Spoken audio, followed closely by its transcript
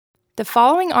The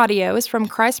following audio is from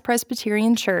Christ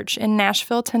Presbyterian Church in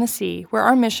Nashville, Tennessee, where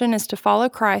our mission is to follow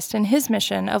Christ in his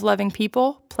mission of loving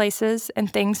people, places,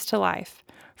 and things to life.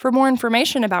 For more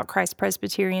information about Christ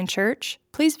Presbyterian Church,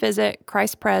 please visit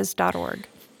christpres.org.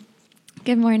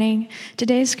 Good morning.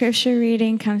 Today's scripture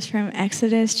reading comes from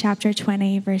Exodus chapter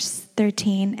 20, verse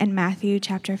 13, and Matthew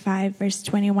chapter 5, verse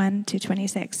 21 to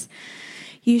 26.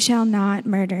 You shall not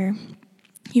murder.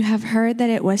 You have heard that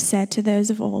it was said to those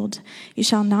of old, you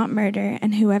shall not murder,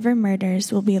 and whoever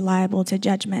murders will be liable to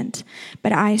judgment.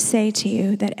 But I say to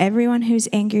you that everyone who's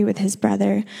angry with his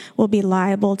brother will be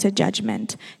liable to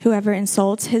judgment. Whoever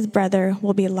insults his brother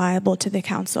will be liable to the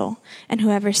council. And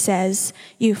whoever says,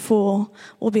 you fool,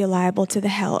 will be liable to the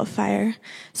hell of fire.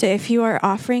 So if you are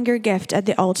offering your gift at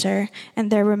the altar,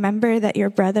 and there remember that your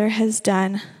brother has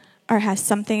done or has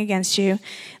something against you,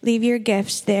 leave your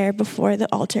gift there before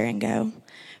the altar and go.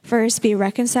 First, be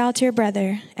reconciled to your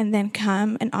brother, and then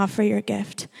come and offer your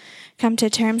gift. Come to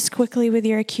terms quickly with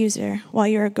your accuser while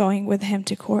you are going with him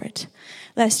to court,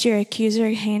 lest your accuser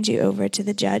hand you over to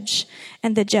the judge,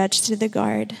 and the judge to the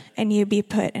guard, and you be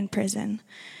put in prison.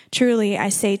 Truly, I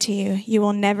say to you, you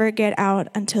will never get out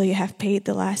until you have paid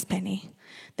the last penny.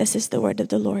 This is the word of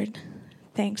the Lord.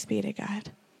 Thanks be to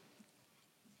God.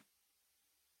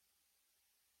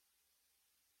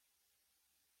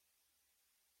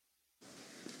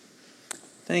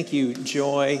 Thank you,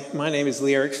 Joy. My name is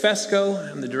Lee Eric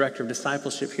Fesco. I'm the Director of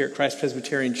Discipleship here at Christ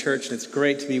Presbyterian Church, and it's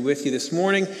great to be with you this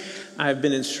morning. I've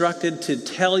been instructed to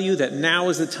tell you that now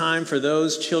is the time for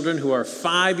those children who are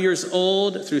 5 years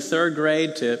old through third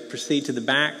grade to proceed to the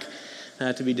back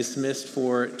to be dismissed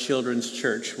for Children's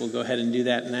Church. We'll go ahead and do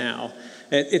that now.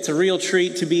 It's a real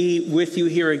treat to be with you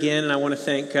here again, and I want to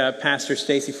thank Pastor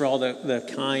Stacy for all the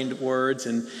kind words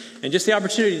and just the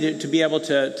opportunity to be able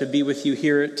to be with you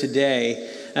here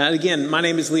today. Again, my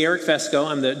name is Lee Eric Fesco.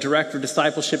 I'm the Director of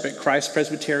Discipleship at Christ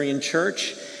Presbyterian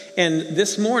Church, and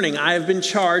this morning I have been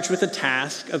charged with the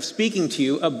task of speaking to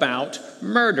you about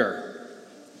murder.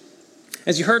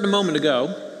 As you heard a moment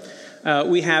ago,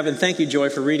 we have, and thank you, Joy,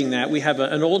 for reading that, we have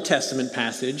an Old Testament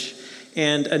passage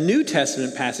and a New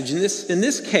Testament passage. In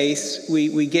this case,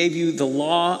 we gave you the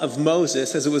law of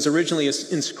Moses as it was originally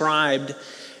inscribed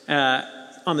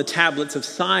on the tablets of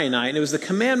Sinai. And it was the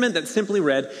commandment that simply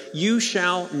read, you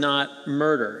shall not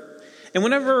murder. And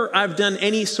whenever I've done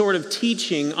any sort of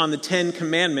teaching on the 10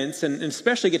 commandments, and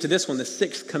especially get to this one, the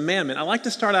 6th commandment, I like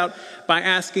to start out by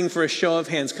asking for a show of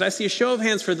hands. Could I see a show of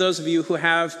hands for those of you who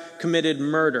have committed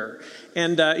murder?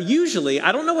 And usually,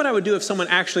 I don't know what I would do if someone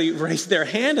actually raised their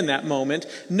hand in that moment.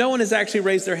 No one has actually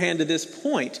raised their hand to this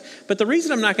point. But the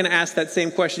reason I'm not going to ask that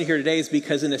same question here today is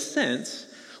because, in a sense,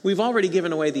 we've already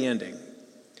given away the ending.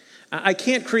 I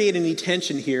can't create any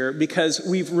tension here because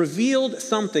we've revealed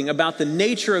something about the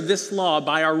nature of this law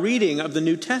by our reading of the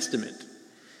New Testament.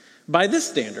 By this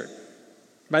standard,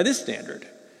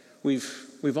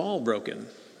 we've all broken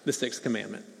the 6th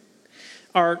commandment.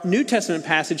 Our New Testament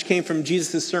passage came from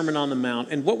Jesus' Sermon on the Mount,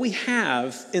 and what we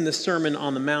have in the Sermon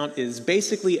on the Mount is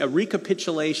basically a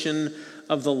recapitulation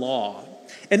of the law.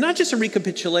 And not just a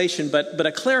recapitulation, but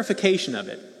a clarification of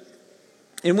it.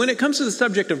 And when it comes to the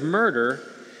subject of murder,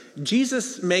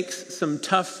 Jesus makes some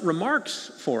tough remarks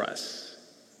for us.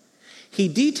 He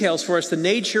details for us the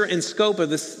nature and scope of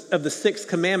the 6th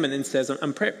commandment and says,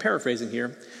 I'm paraphrasing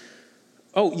here,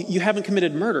 oh, you haven't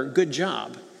committed murder, good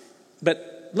job.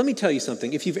 But let me tell you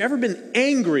something. If you've ever been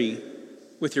angry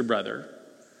with your brother,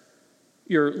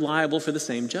 you're liable for the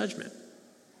same judgment.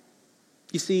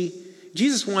 You see,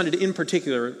 Jesus wanted in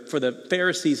particular for the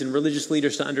Pharisees and religious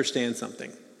leaders to understand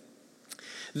something.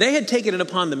 They had taken it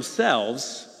upon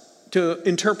themselves to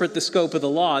interpret the scope of the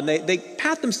law. And they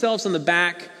pat themselves on the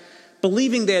back,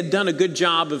 believing they had done a good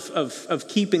job of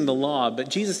keeping the law. But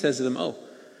Jesus says to them, oh,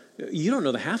 you don't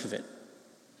know the half of it.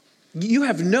 You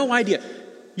have no idea.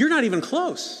 You're not even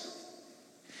close.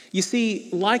 You see,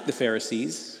 like the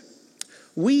Pharisees,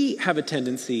 we have a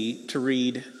tendency to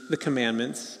read the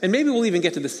commandments, and maybe we'll even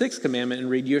get to the 6th commandment and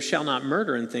read, you shall not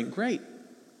murder, and think, great,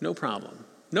 no problem.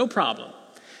 No problem.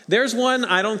 There's one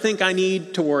I don't think I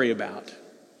need to worry about.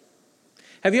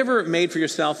 Have you ever made for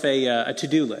yourself a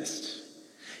to-do list?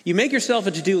 You make yourself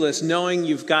a to-do list knowing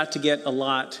you've got to get a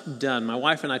lot done. My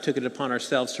wife and I took it upon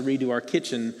ourselves to redo our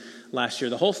kitchen last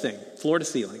year, the whole thing, floor to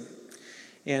ceiling.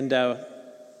 And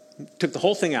took the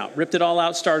whole thing out, ripped it all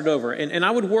out, started over. And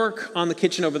I would work on the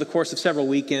kitchen over the course of several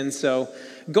weekends. So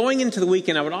going into the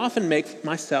weekend, I would often make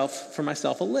for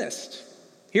myself a list.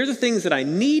 Here are the things that I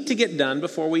need to get done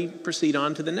before we proceed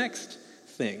on to the next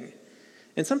thing.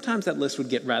 And sometimes that list would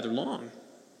get rather long.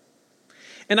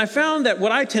 And I found that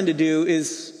what I tend to do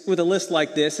is, with a list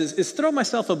like this, is throw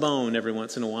myself a bone every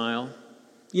once in a while.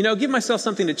 Give myself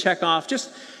something to check off,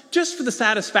 just for the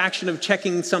satisfaction of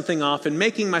checking something off and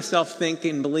making myself think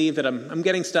and believe that I'm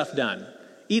getting stuff done.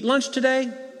 Eat lunch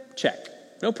today? Check.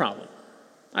 No problem.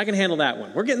 I can handle that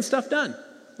one. We're getting stuff done,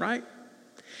 right?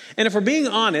 And if we're being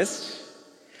honest,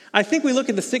 I think we look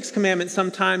at the sixth commandment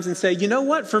sometimes and say, you know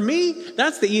what? For me,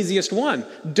 that's the easiest one.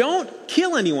 Don't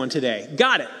kill anyone today.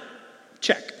 Got it.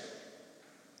 Check.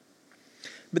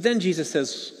 But then Jesus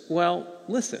says, well,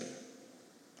 listen.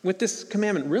 What this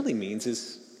commandment really means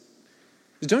is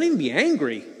don't even be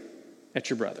angry at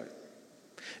your brother.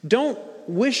 Don't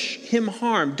wish him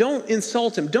harm. Don't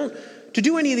insult him. Don't to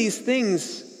do any of these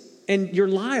things, and you're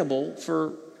liable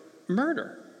for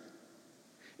murder.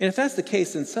 And if that's the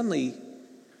case, then suddenly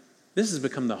this has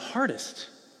become the hardest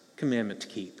commandment to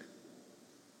keep.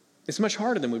 It's much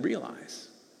harder than we realize.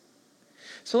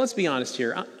 So let's be honest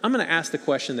here. I'm going to ask the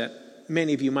question that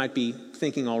many of you might be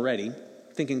thinking already,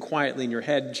 thinking quietly in your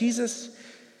head. Jesus,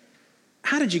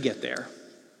 how did you get there?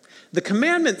 The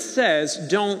commandment says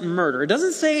don't murder. It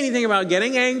doesn't say anything about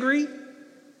getting angry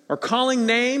or calling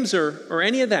names or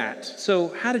any of that. So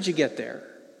how did you get there?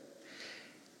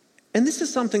 And this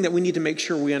is something that we need to make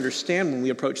sure we understand when we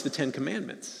approach the Ten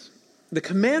Commandments. The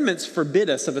commandments forbid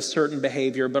us of a certain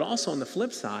behavior, but also on the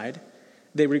flip side,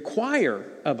 they require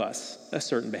of us a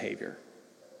certain behavior.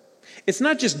 It's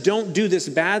not just don't do this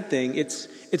bad thing, it's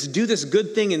do this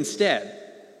good thing instead.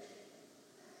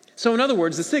 So in other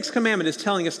words, the sixth commandment is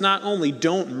telling us not only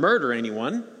don't murder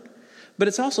anyone, but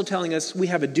it's also telling us we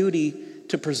have a duty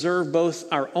to preserve both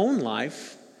our own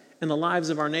life and the lives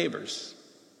of our neighbors,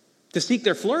 to seek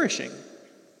their flourishing.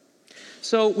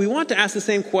 So we want to ask the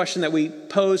same question that we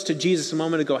posed to Jesus a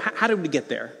moment ago. How did we get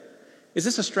there? Is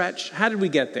this a stretch? How did we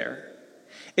get there?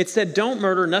 It said, don't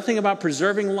murder, nothing about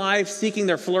preserving life, seeking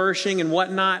their flourishing and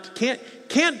whatnot.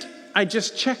 Can't I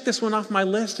just check this one off my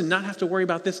list and not have to worry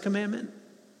about this commandment?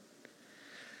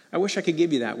 I wish I could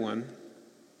give you that one.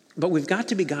 But we've got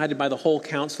to be guided by the whole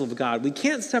counsel of God. We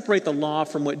can't separate the law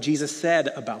from what Jesus said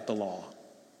about the law.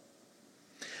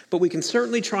 But we can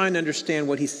certainly try and understand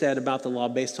what he said about the law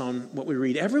based on what we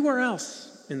read everywhere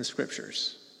else in the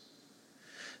scriptures.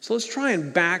 So let's try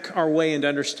and back our way into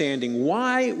understanding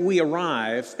why we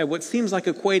arrive at what seems like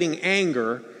equating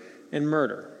anger and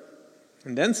murder,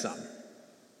 and then some.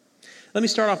 Let me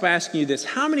start off by asking you this.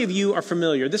 How many of you are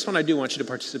familiar, this one I do want you to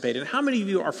participate in, how many of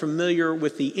you are familiar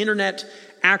with the internet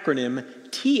acronym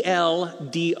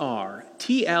TLDR?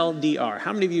 TLDR.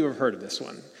 How many of you have heard of this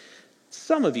one?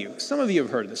 Some of you have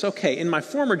heard of this. Okay, in my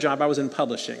former job, I was in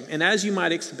publishing. And as you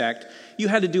might expect, you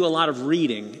had to do a lot of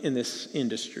reading in this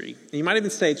industry. And you might even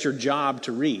say it's your job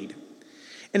to read.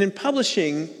 And in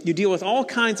publishing, you deal with all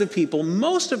kinds of people,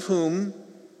 most of whom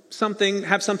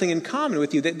have something in common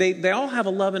with you. They all have a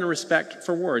love and a respect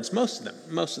for words, most of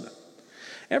them.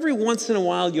 Every once in a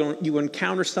while, you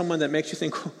encounter someone that makes you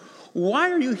think,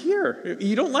 why are you here?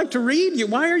 You don't like to read?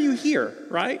 Why are you here,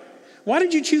 right? Why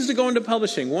did you choose to go into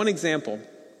publishing? One example,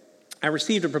 I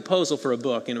received a proposal for a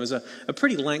book, and it was a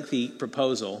pretty lengthy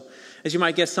proposal. As you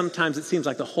might guess, sometimes it seems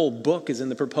like the whole book is in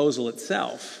the proposal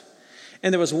itself.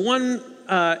 And there was one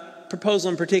proposal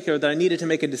in particular that I needed to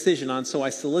make a decision on, so I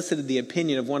solicited the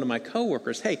opinion of one of my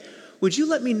coworkers. Hey, would you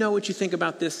let me know what you think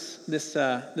about this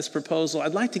proposal?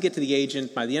 I'd like to get to the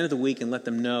agent by the end of the week and let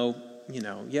them know,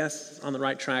 yes, on the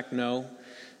right track, no,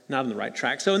 not on the right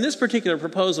track. So in this particular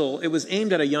proposal, it was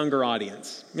aimed at a younger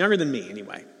audience, younger than me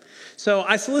anyway. So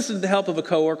I solicited the help of a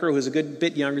coworker who was a good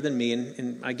bit younger than me,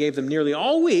 and I gave them nearly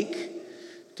all week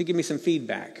to give me some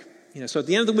feedback. So at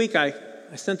the end of the week, I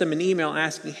sent them an email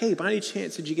asking, hey, by any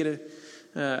chance did you get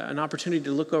an opportunity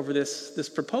to look over this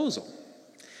proposal?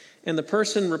 And the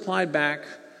person replied back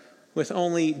with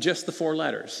only just the 4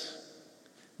 letters.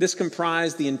 This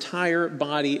comprised the entire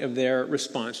body of their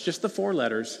response, just the 4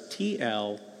 letters,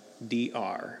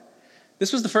 TLDR.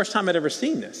 This was the first time I'd ever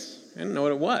seen this. I didn't know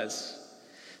what it was.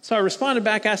 So I responded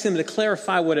back asking them to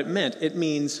clarify what it meant. It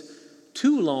means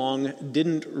too long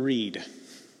didn't read.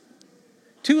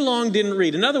 Too long didn't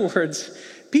read. In other words,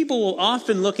 people will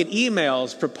often look at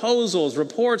emails, proposals,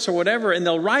 reports, or whatever, and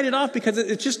they'll write it off because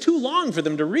it's just too long for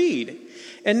them to read.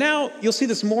 And now you'll see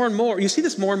this more and more. You see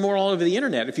this more and more all over the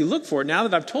internet. If you look for it, now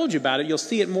that I've told you about it, you'll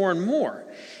see it more and more.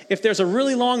 If there's a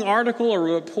really long article or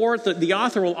a report, the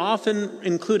author will often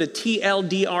include a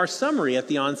TLDR summary at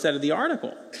the onset of the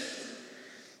article.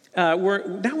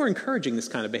 We're encouraging this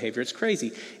kind of behavior. It's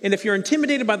crazy. And if you're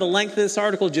intimidated by the length of this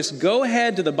article, just go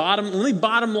ahead to the bottom. Let me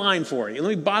bottom line for you. Let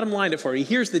me bottom line it for you.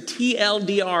 Here's the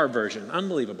TLDR version.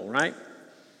 Unbelievable, right?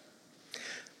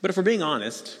 But if we're being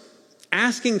honest,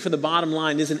 asking for the bottom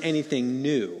line isn't anything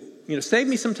new. Save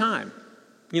me some time.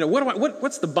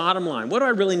 What's the bottom line? What do I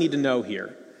really need to know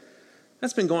here?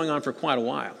 That's been going on for quite a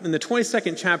while. In the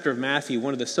 22nd chapter of Matthew,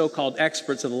 one of the so-called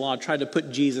experts of the law tried to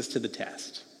put Jesus to the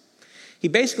test. He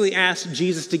basically asked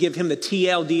Jesus to give him the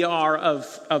TLDR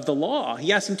of the law.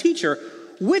 He asked him, "Teacher,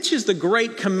 which is the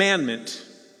great commandment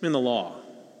in the law?"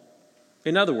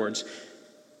 In other words,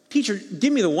 "Teacher,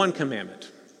 give me the one commandment.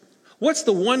 What's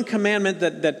the one commandment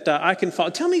that I can follow?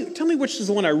 Tell me which is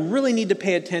the one I really need to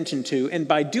pay attention to, and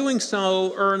by doing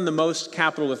so, earn the most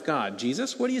capital with God.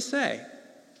 Jesus, what do you say?"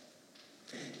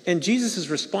 And Jesus'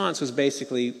 response was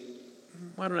basically,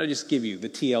 "Why don't I just give you the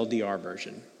TLDR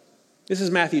version?" This is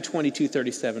Matthew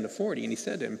 22:37-40. And he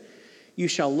said to him, "You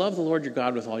shall love the Lord your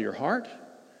God with all your heart,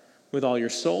 with all your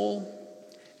soul,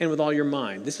 and with all your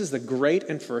mind. This is the great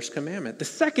and first commandment. The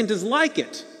second is like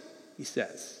it," he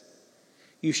says.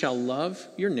 "You shall love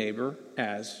your neighbor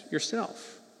as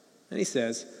yourself." And he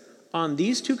says, "On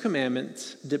these two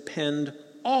commandments depend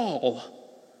all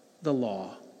the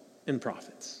law and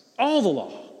prophets." All the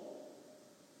law.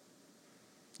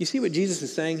 You see what Jesus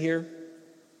is saying here?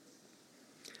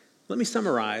 Let me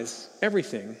summarize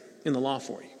everything in the law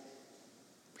for you.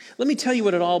 Let me tell you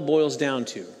what it all boils down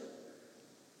to.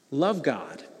 Love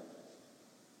God.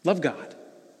 Love God.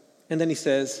 And then he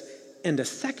says, and a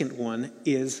second one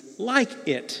is like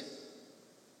it.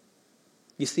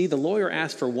 You see, the lawyer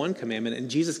asked for one commandment, and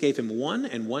Jesus gave him one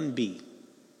and one B.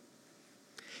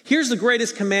 Here's the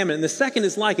greatest commandment, and the second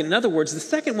is like it. In other words, the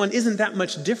second one isn't that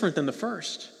much different than the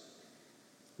first.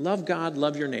 Love God,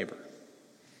 love your neighbor.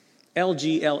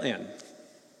 LGLN.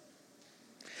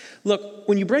 Look,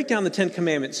 when you break down the 10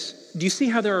 commandments, do you see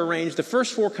how they're arranged? The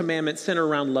first 4 commandments center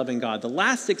around loving God. The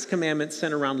last 6 commandments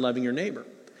center around loving your neighbor.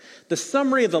 The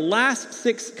summary of the last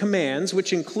 6 commands,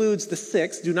 which includes the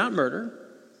 6, do not murder,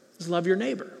 is love your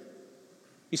neighbor.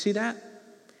 You see that?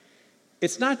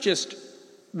 It's not just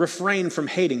refrain from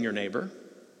hating your neighbor.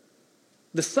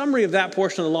 The summary of that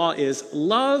portion of the law is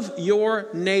love your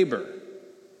neighbor.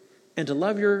 And to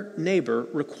love your neighbor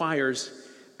requires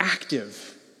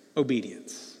active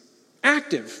obedience.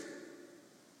 Active.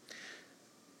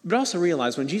 But also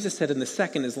realize when Jesus said, and the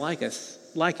second is like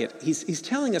it, he's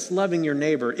telling us loving your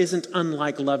neighbor isn't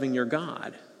unlike loving your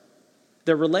God.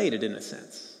 They're related in a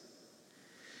sense.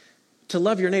 To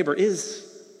love your neighbor is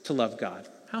to love God.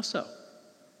 How so?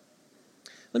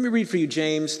 Let me read for you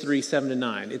James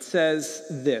 3:7-9. It says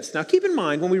this. Now keep in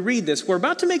mind, when we read this, we're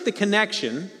about to make the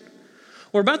connection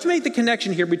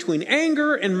here between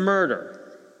anger and murder.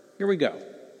 Here we go.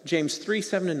 James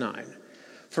 3:7-9.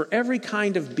 For every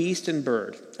kind of beast and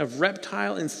bird, of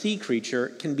reptile and sea creature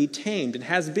can be tamed and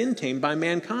has been tamed by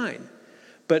mankind.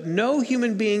 But no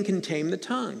human being can tame the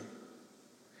tongue.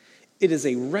 It is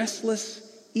a restless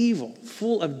evil,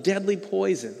 full of deadly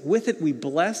poison. With it we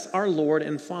bless our Lord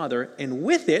and Father, and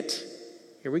with it,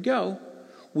 here we go,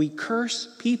 we curse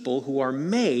people who are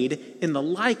made in the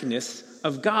likeness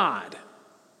of God.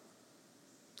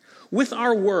 With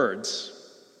our words,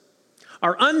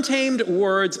 our untamed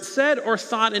words said or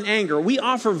thought in anger, we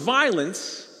offer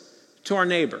violence to our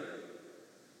neighbor.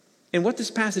 And what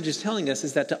this passage is telling us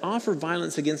is that to offer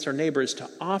violence against our neighbor is to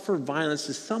offer violence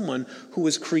to someone who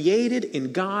was created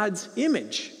in God's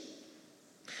image,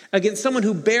 against someone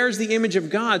who bears the image of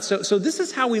God. So this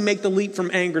is how we make the leap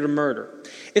from anger to murder.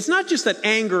 It's not just that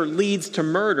anger leads to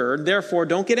murder, therefore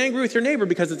don't get angry with your neighbor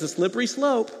because it's a slippery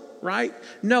slope, right?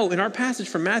 No, in our passage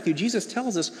from Matthew, Jesus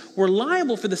tells us we're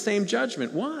liable for the same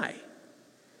judgment. Why?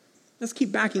 Let's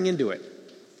keep backing into it.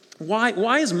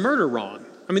 Why is murder wrong?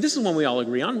 I mean, this is one we all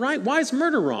agree on, right? Why is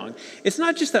murder wrong? It's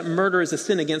not just that murder is a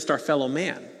sin against our fellow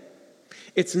man.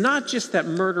 It's not just that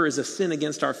murder is a sin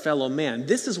against our fellow man.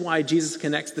 This is why Jesus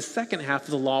connects the second half of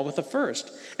the law with the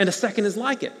first. And a second is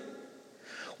like it.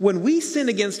 When we sin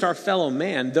against our fellow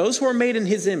man, those who are made in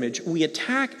his image, we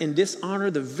attack and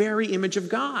dishonor the very image of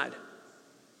God.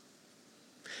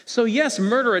 So yes,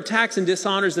 murder attacks and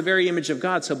dishonors the very image of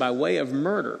God. So by way of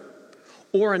murder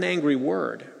or an angry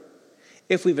word,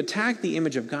 if we've attacked the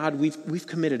image of God, we've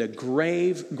committed a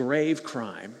grave, grave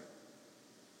crime.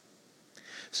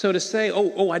 So to say,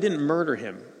 I didn't murder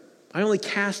him, I only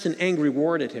cast an angry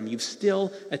word at him, you've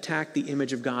still attacked the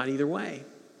image of God either way.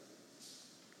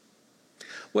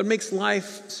 What makes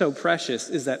life so precious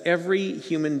is that every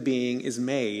human being is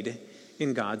made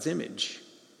in God's image.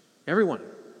 Everyone.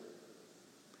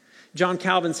 John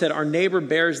Calvin said, our neighbor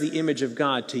bears the image of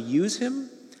God. To use him,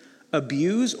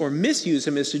 abuse, or misuse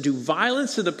him is to do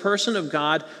violence to the person of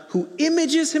God who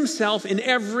images himself in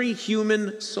every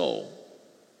human soul.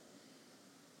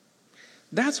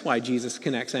 That's why Jesus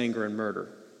connects anger and murder.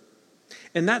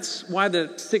 And that's why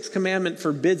the sixth commandment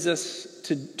forbids us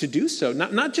to do so.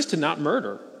 Not just to not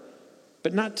murder,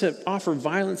 but not to offer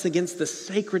violence against the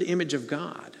sacred image of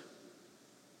God.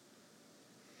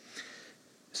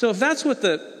 So if that's what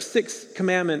the sixth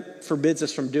commandment forbids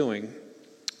us from doing,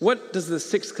 what does the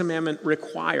sixth commandment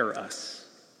require us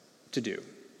to do?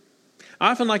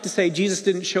 I often like to say Jesus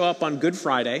didn't show up on Good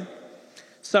Friday,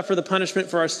 suffer the punishment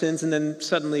for our sins, and then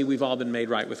suddenly we've all been made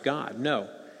right with God. No.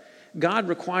 God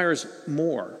requires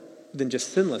more than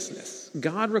just sinlessness.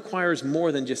 God requires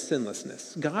more than just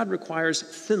sinlessness. God requires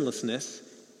sinlessness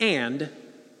and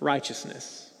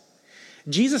righteousness.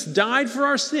 Jesus died for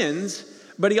our sins,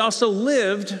 but he also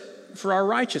lived for our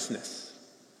righteousness.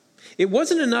 It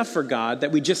wasn't enough for God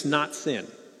that we just not sin.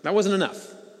 That wasn't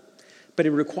enough. But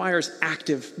it requires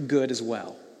active good as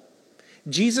well.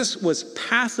 Jesus was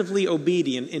passively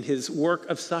obedient in his work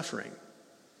of suffering,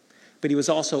 but he was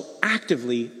also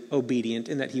actively obedient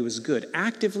in that he was good,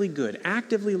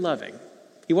 actively loving.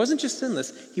 He wasn't just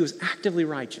sinless, he was actively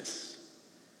righteous.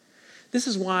 This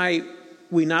is why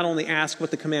we not only ask what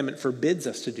the commandment forbids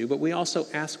us to do, but we also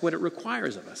ask what it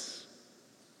requires of us.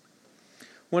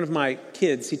 One of my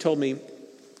kids, he told me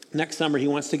next summer he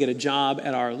wants to get a job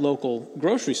at our local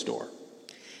grocery store.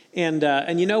 And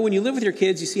you know, when you live with your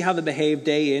kids, you see how they behave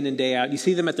day in and day out. You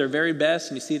see them at their very best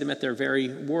and you see them at their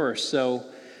very worst. So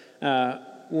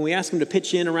when we ask them to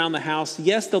pitch in around the house,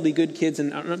 yes, they'll be good kids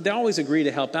and they always agree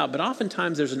to help out. But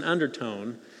oftentimes there's an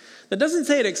undertone that doesn't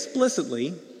say it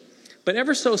explicitly, but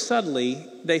ever so subtly,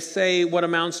 they say what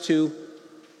amounts to,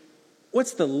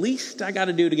 what's the least I got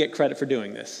to do to get credit for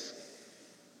doing this?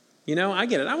 You know, I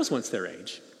get it. I was once their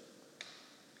age.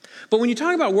 But when you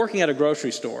talk about working at a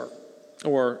grocery store,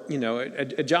 or, you know,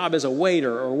 a job as a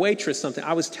waiter or waitress, something,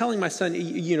 I was telling my son,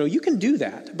 you know, you can do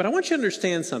that, but I want you to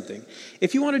understand something.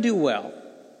 If you want to do well,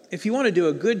 if you want to do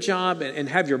a good job and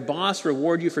have your boss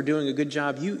reward you for doing a good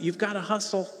job, you've got to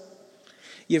hustle.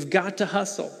 You've got to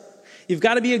hustle. You've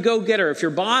got to be a go-getter. If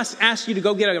your boss asks you to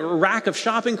go get a rack of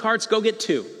shopping carts, go get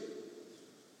 2.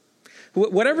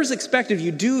 Whatever's expected of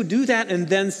you, do that and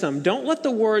then some. Don't let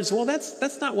the words, well,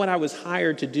 that's not what I was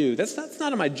hired to do. That's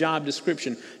not in my job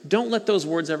description. Don't let those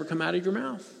words ever come out of your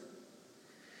mouth.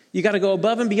 You got to go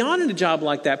above and beyond in a job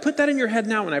like that. Put that in your head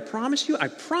now, and I promise you,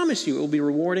 it will be a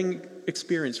rewarding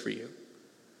experience for you.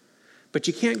 But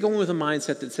you can't go in with a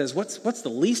mindset that says, what's the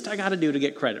least I got to do to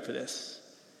get credit for this?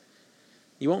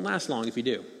 You won't last long if you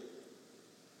do.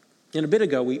 And a bit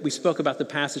ago, we spoke about the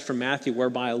passage from Matthew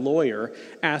whereby a lawyer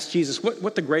asked Jesus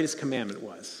what the greatest commandment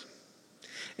was.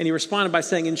 And he responded by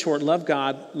saying, in short, love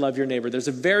God, love your neighbor. There's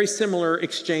a very similar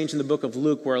exchange in the book of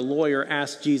Luke where a lawyer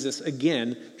asked Jesus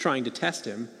again, trying to test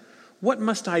him, what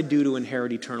must I do to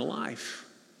inherit eternal life?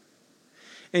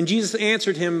 And Jesus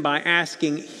answered him by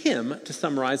asking him to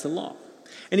summarize the law.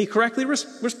 And he correctly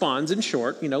responds in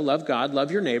short, love God,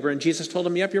 love your neighbor. And Jesus told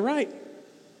him, yep, you're right.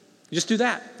 Just do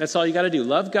that. That's all you got to do.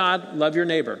 Love God, love your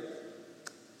neighbor.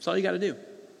 That's all you got to do.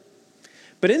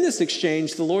 But in this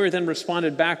exchange, the lawyer then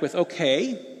responded back with,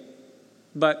 okay,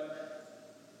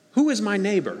 but who is my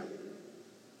neighbor?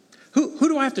 Who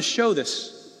do I have to show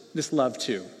this love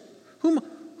to?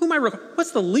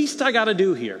 What's the least I got to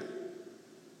do here?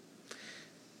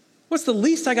 What's the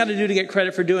least I got to do to get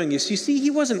credit for doing this? You see,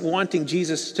 he wasn't wanting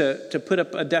Jesus to put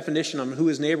up a definition on who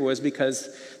his neighbor was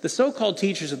because the so-called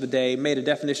teachers of the day made a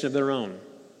definition of their own.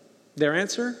 Their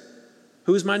answer?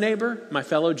 Who's my neighbor? My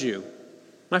fellow Jew.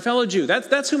 My fellow Jew.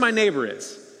 That's who my neighbor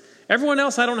is. Everyone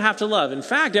else I don't have to love. In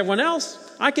fact, everyone else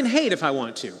I can hate if I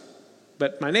want to.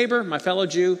 But my neighbor, my fellow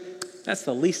Jew, that's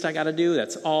the least I got to do.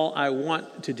 That's all I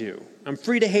want to do. I'm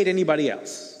free to hate anybody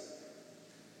else.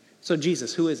 So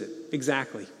Jesus, who is it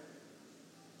exactly?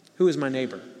 Who is my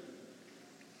neighbor?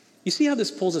 You see how this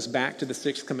pulls us back to the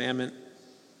sixth commandment?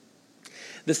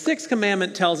 The sixth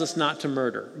commandment tells us not to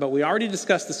murder, but we already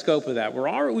discussed the scope of that.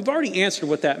 We've already answered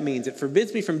what that means. It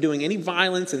forbids me from doing any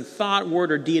violence in thought,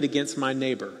 word, or deed against my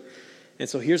neighbor. And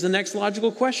so here's the next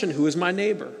logical question. Who is my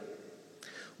neighbor?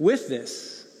 With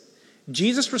this,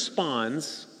 Jesus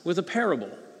responds with a parable,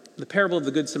 the parable of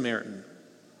the Good Samaritan.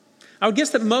 I would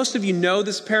guess that most of you know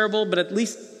this parable, but at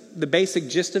least the basic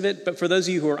gist of it. But for those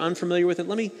of you who are unfamiliar with it,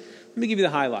 let me give you the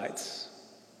highlights.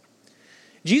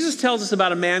 Jesus tells us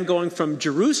about a man going from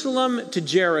Jerusalem to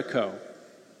Jericho.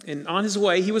 And on his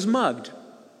way, he was mugged.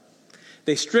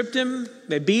 They stripped him,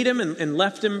 they beat him, and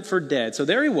left him for dead. So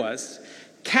there he was,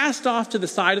 cast off to the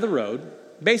side of the road,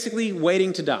 basically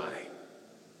waiting to die.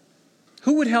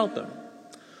 Who would help him?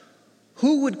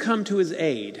 Who would come to his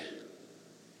aid?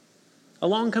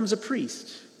 Along comes a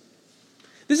priest.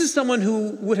 This is someone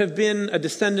who would have been a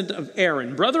descendant of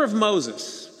Aaron, brother of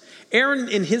Moses. Aaron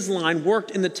in his line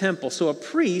worked in the temple, so a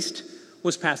priest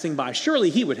was passing by. Surely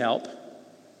he would help.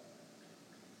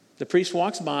 The priest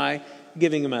walks by,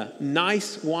 giving him a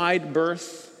nice wide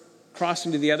berth,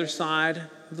 crossing to the other side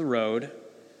of the road.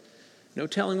 No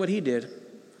telling what he did.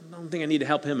 I don't think I need to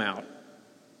help him out.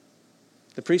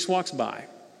 The priest walks by.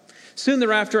 Soon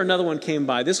thereafter, another one came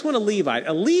by. This one, a Levite.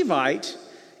 A Levite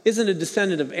isn't a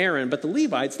descendant of Aaron, but the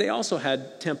Levites, they also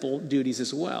had temple duties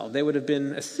as well. They would have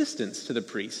been assistants to the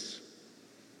priests.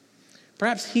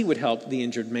 Perhaps he would help the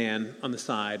injured man on the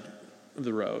side of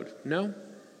the road. No?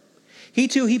 He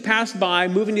too, he passed by,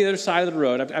 moving to the other side of the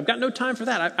road. I've got no time for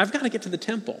that. I've got to get to the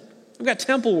temple. I've got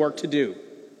temple work to do.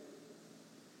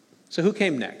 So who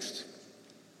came next?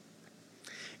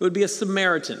 It would be a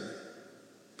Samaritan.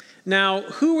 Now,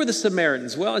 who were the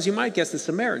Samaritans? Well, as you might guess, the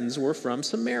Samaritans were from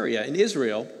Samaria in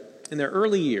Israel in their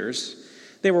early years.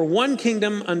 They were one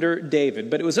kingdom under David,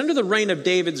 but it was under the reign of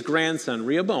David's grandson,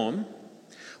 Rehoboam,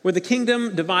 where the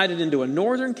kingdom divided into a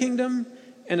northern kingdom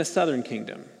and a southern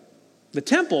kingdom. The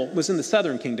temple was in the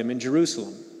southern kingdom in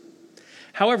Jerusalem.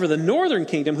 However, the northern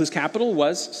kingdom, whose capital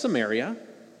was Samaria,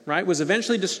 right, was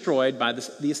eventually destroyed by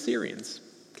the Assyrians.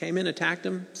 Came in, attacked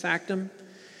them, sacked them.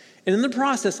 And in the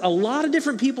process, a lot of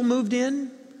different people moved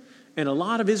in, and a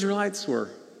lot of Israelites were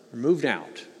moved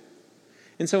out.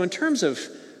 And so in terms of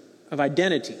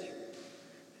identity,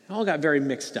 it all got very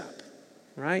mixed up,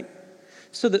 right?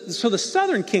 So the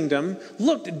southern kingdom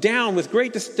looked down with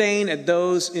great disdain at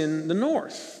those in the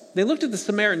north. They looked at the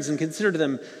Samaritans and considered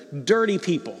them dirty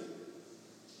people.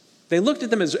 They looked at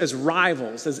them as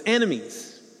rivals, as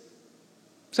enemies,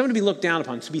 someone to be looked down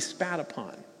upon, to be spat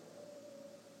upon.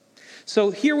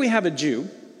 So here we have a Jew,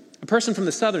 a person from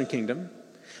the southern kingdom,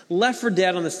 left for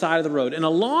dead on the side of the road, and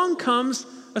along comes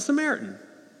a Samaritan.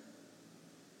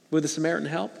 Would the Samaritan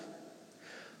help?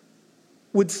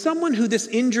 Would someone who this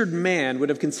injured man would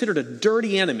have considered a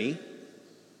dirty enemy,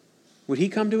 would he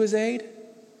come to his aid?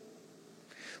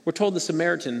 We're told the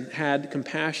Samaritan had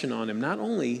compassion on him. Not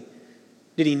only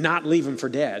did he not leave him for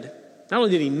dead, not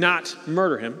only did he not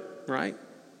murder him, right?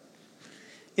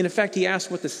 In effect, he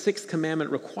asked what the sixth commandment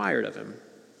required of him.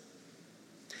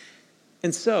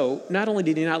 And so, not only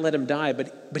did he not let him die,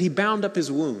 but he bound up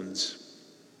his wounds.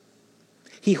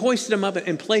 He hoisted him up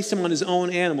and placed him on his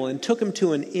own animal and took him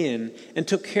to an inn and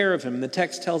took care of him. The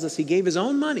text tells us he gave his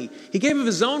own money. He gave of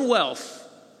his own wealth.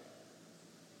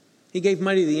 He gave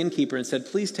money to the innkeeper and said,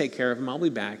 please take care of him. I'll be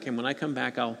back. And when I come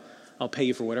back, I'll pay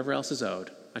you for whatever else is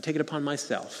owed. I take it upon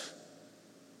myself.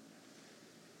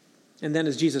 And then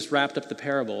as Jesus wrapped up the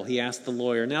parable, he asked the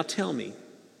lawyer, now tell me,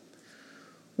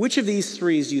 which of these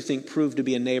three do you think proved to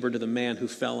be a neighbor to the man who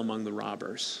fell among the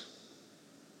robbers?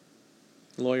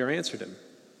 The lawyer answered him,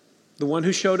 the one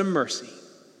who showed him mercy.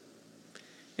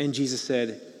 And Jesus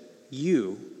said,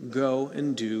 you go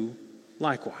and do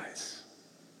likewise.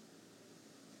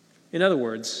 In other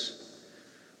words,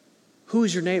 who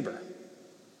is your neighbor?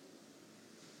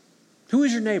 Who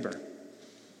is your neighbor?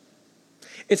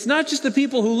 It's not just the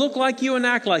people who look like you and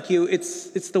act like you.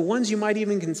 It's the ones you might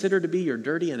even consider to be your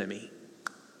dirty enemy.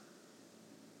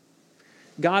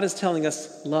 God is telling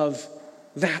us, love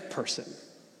that person.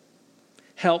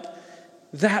 Help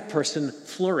that person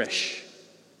flourish.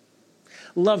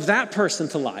 Love that person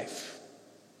to life.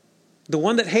 The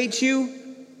one that hates you,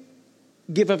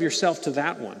 give of yourself to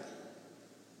that one.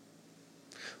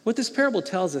 What this parable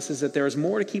tells us is that there is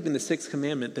more to keeping the sixth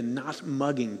commandment than not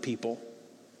mugging people.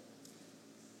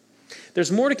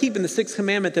 There's more to keeping the sixth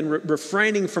commandment than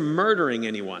refraining from murdering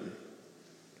anyone.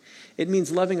 It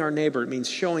means loving our neighbor. It means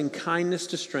showing kindness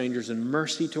to strangers and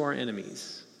mercy to our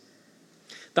enemies.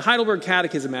 The Heidelberg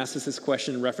Catechism asks us this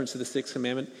question in reference to the sixth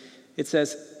commandment. It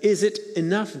says, is it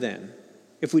enough then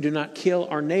if we do not kill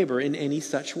our neighbor in any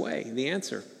such way? The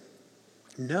answer,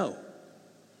 no.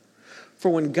 For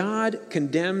when God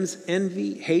condemns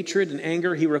envy, hatred, and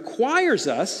anger, he requires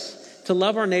us to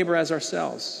love our neighbor as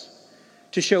ourselves,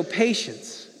 to show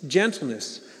patience,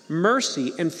 gentleness,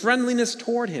 mercy, and friendliness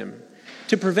toward him,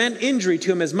 to prevent injury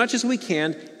to him as much as we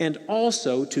can, and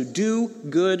also to do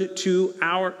good to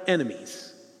our enemies.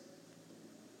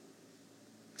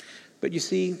 But you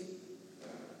see,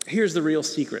 here's the real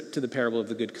secret to the parable of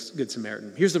the Good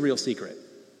Samaritan. Here's the real secret.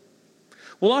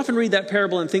 We'll often read that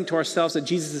parable and think to ourselves that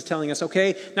Jesus is telling us,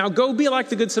 okay, now go be like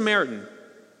the Good Samaritan.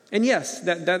 And yes,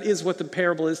 that is what the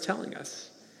parable is telling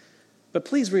us. But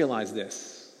please realize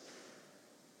this.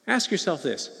 Ask yourself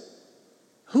this.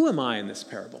 Who am I in this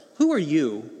parable? Who are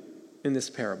you in this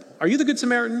parable? Are you the Good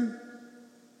Samaritan?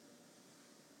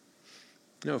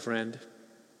 No, friend.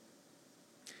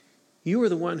 You are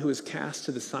the one who is cast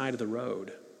to the side of the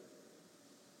road.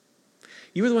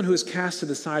 You were the one who was cast to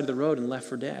the side of the road and left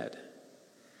for dead.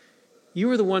 You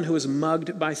were the one who was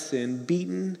mugged by sin,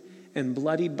 beaten and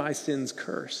bloodied by sin's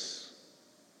curse.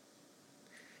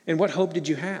 And what hope did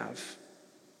you have?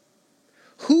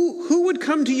 Who would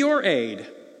come to your aid?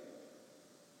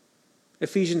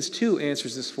 Ephesians 2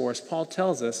 answers this for us. Paul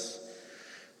tells us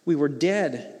we were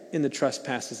dead in the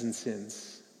trespasses and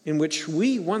sins in which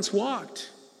we once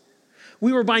walked.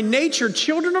 We were by nature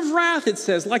children of wrath, it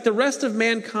says, like the rest of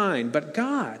mankind. But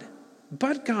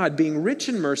God, being rich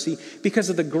in mercy, because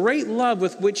of the great love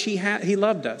with which he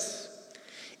loved us,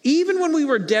 even when we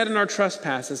were dead in our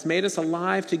trespasses, made us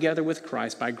alive together with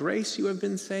Christ. By grace you have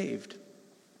been saved.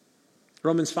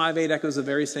 Romans 5:8 echoes the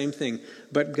very same thing.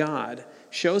 But God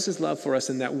shows his love for us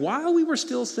in that while we were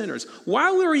still sinners,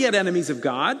 while we were yet enemies of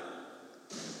God,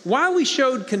 while we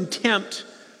showed contempt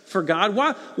for God,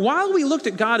 while we looked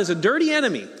at God as a dirty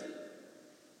enemy,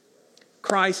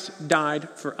 Christ died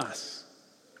for us.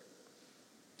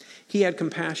 He had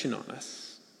compassion on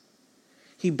us.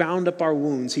 He bound up our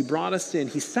wounds. He brought us in.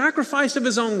 He sacrificed of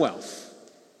his own wealth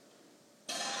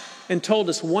and told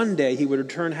us one day he would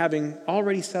return having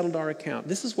already settled our account.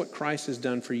 This is what Christ has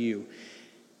done for you.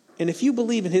 And if you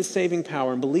believe in his saving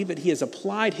power and believe that he has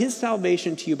applied his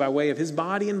salvation to you by way of his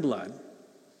body and blood,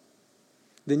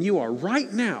 then you are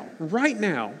right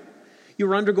now,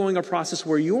 you're undergoing a process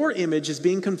where your image is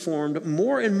being conformed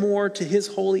more and more to his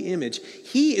holy image.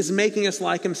 He is making us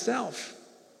like himself.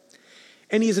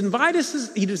 And he has invited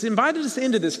us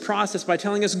into this process by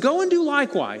telling us, go and do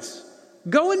likewise.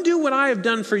 Go and do what I have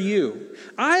done for you.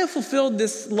 I have fulfilled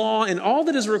this law and all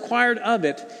that is required of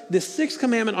it, this sixth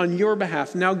commandment on your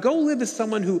behalf. Now go live as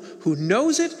someone who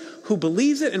knows it, who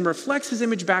believes it, and reflects his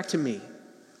image back to me.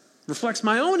 Reflects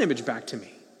my own image back to me.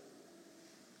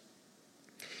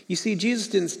 You see, Jesus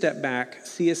didn't step back,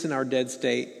 see us in our dead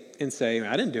state, and say,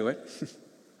 I didn't do it.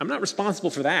 I'm not responsible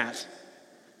for that.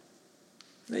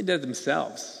 They did it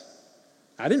themselves.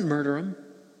 I didn't murder them.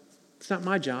 It's not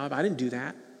my job. I didn't do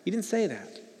that. He didn't say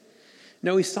that.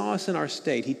 No, he saw us in our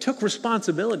state. He took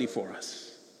responsibility for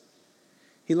us.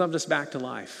 He loved us back to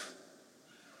life.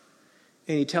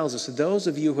 And he tells us, those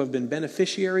of you who have been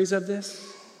beneficiaries of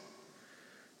this,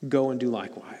 go and do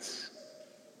likewise.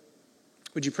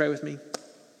 Would you pray with me?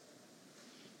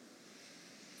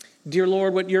 Dear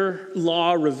Lord, what your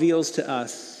law reveals to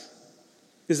us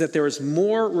is that there is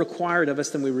more required of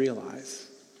us than we realize.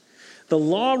 The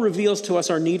law reveals to us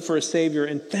our need for a Savior,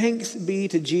 and thanks be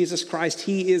to Jesus Christ,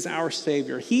 he is our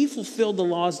Savior. He fulfilled the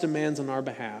law's demands on our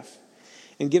behalf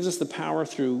and gives us the power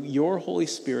through your Holy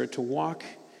Spirit to walk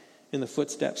in the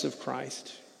footsteps of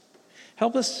Christ.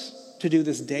 Help us to do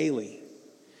this daily,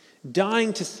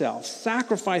 dying to self,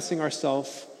 sacrificing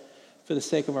ourselves for the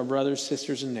sake of our brothers,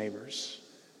 sisters, and neighbors.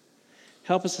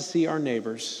 Help us to see our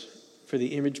neighbors for the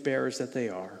image bearers that they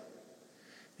are,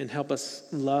 and help us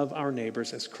love our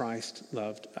neighbors as Christ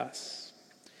loved us.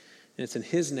 And it's in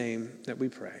his name that we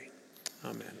pray.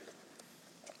 Amen.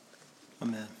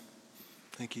 Amen.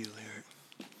 Thank you,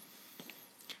 Lyric.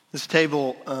 This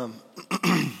table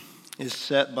is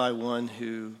set by one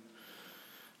who,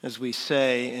 as we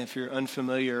say, if you're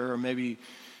unfamiliar or maybe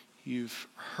you've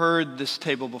heard this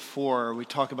table before, we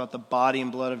talk about the body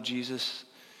and blood of Jesus.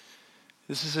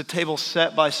 This is a table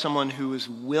set by someone who is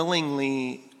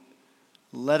willingly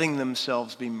letting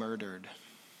themselves be murdered.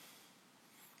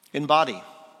 In body,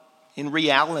 in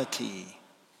reality,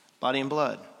 body and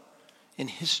blood. In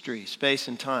history, space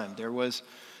and time, there was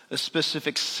a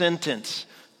specific sentence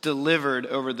delivered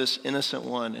over this innocent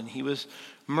one, and he was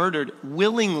murdered,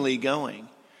 willingly going,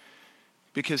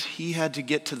 because he had to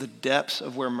get to the depths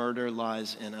of where murder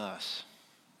lies in us,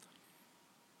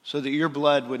 so that your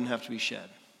blood wouldn't have to be shed,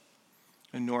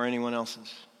 and nor anyone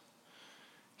else's.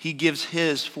 He gives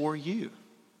his for you.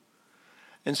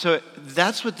 And so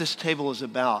that's what this table is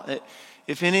about.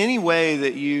 If in any way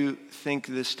that you think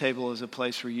this table is a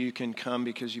place where you can come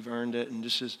because you've earned it, and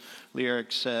just as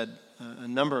Lyric said a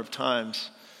number of times,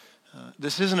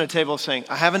 this isn't a table saying,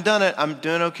 I haven't done it, I'm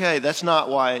doing okay. That's not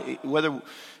why, whether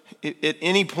at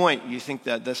any point you think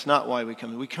that, that's not why we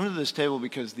come. We come to this table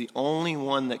because the only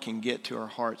one that can get to our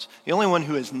hearts, the only one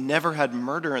who has never had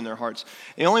murder in their hearts,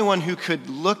 the only one who could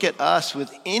look at us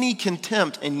with any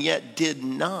contempt and yet did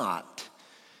not,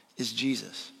 is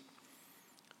Jesus.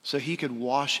 So he could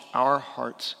wash our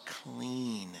hearts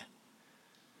clean,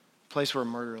 place where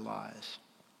murder lies.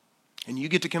 And you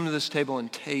get to come to this table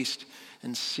and taste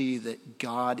and see that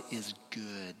God is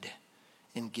good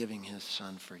in giving his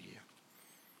son for you.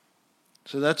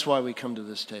 So that's why we come to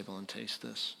this table and taste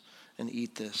this and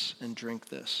eat this and drink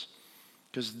this,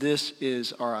 because this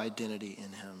is our identity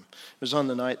in him. It was on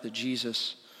the night that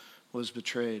Jesus was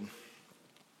betrayed.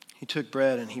 he took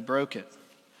bread and he broke it.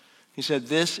 He said,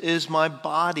 "This is my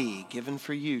body given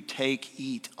for you. Take,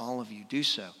 eat, all of you. Do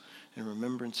so in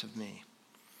remembrance of me."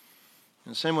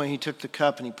 In the same way, he took the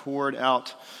cup and he poured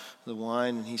out the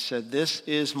wine and he said, "This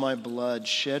is my blood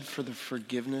shed for the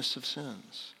forgiveness of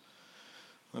sins."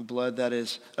 My blood that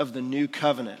is of the new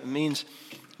covenant. It means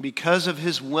because of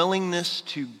his willingness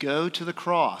to go to the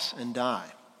cross and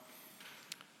die,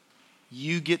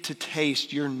 you get to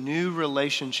taste your new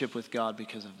relationship with God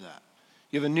because of that.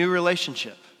 You have a new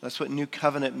relationship. That's what new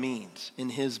covenant means, in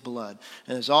his blood.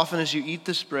 And as often as you eat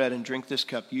this bread and drink this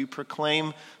cup, you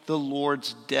proclaim the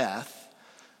Lord's death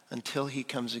until he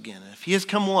comes again. And if he has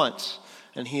come once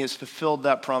and he has fulfilled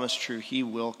that promise true, he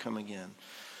will come again.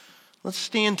 Let's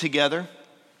stand together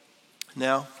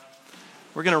now.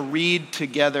 We're going to read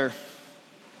together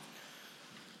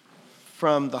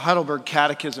from the Heidelberg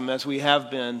Catechism, as we have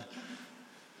been,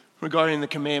 regarding the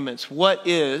commandments.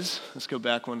 Let's go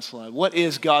back one slide. What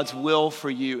is God's will for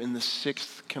you in the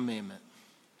 6th commandment?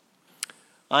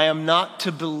 I am not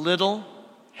to belittle,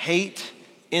 hate,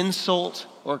 insult,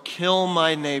 or kill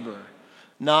my neighbor,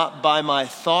 not by my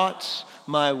thoughts,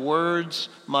 my words,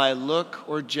 my look,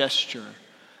 or gesture,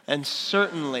 and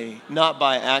certainly not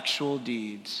by actual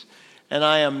deeds. And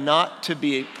I am not to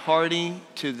be a party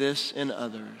to this in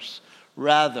others.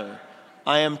 Rather,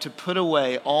 I am to put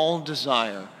away all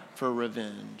desire for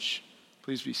revenge.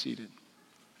 Please be seated.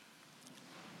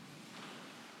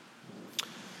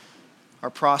 Our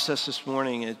process this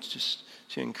morning is just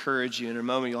to encourage you. In a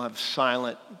moment, you'll have a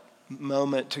silent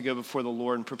moment to go before the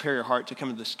Lord and prepare your heart to come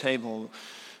to this table.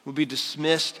 We'll be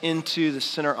dismissed into the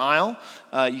center aisle.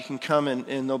 You can come and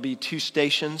there'll be 2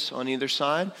 stations on either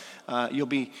side. You'll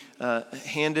be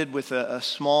handed with a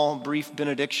small, brief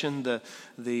benediction,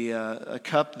 a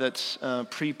cup that's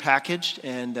pre-packaged,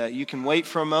 and you can wait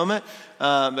for a moment.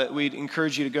 But we'd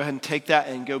encourage you to go ahead and take that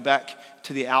and go back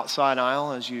to the outside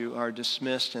aisle as you are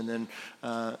dismissed, and then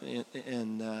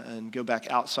and go back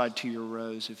outside to your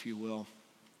rows, if you will.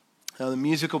 The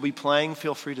music will be playing.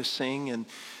 Feel free to sing and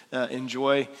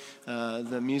enjoy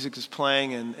the music is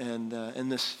playing,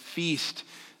 and this feast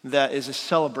that is a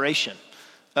celebration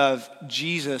of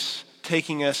Jesus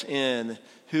taking us in,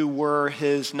 who were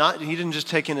he didn't just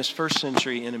take in his first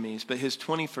century enemies, but his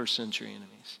 21st century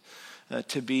enemies,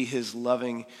 to be his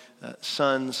loving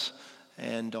sons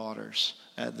and daughters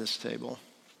at this table.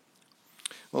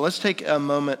 Well, let's take a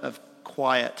moment of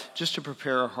quiet just to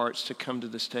prepare our hearts to come to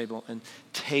this table and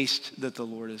taste that the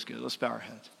Lord is good. Let's bow our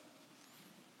heads.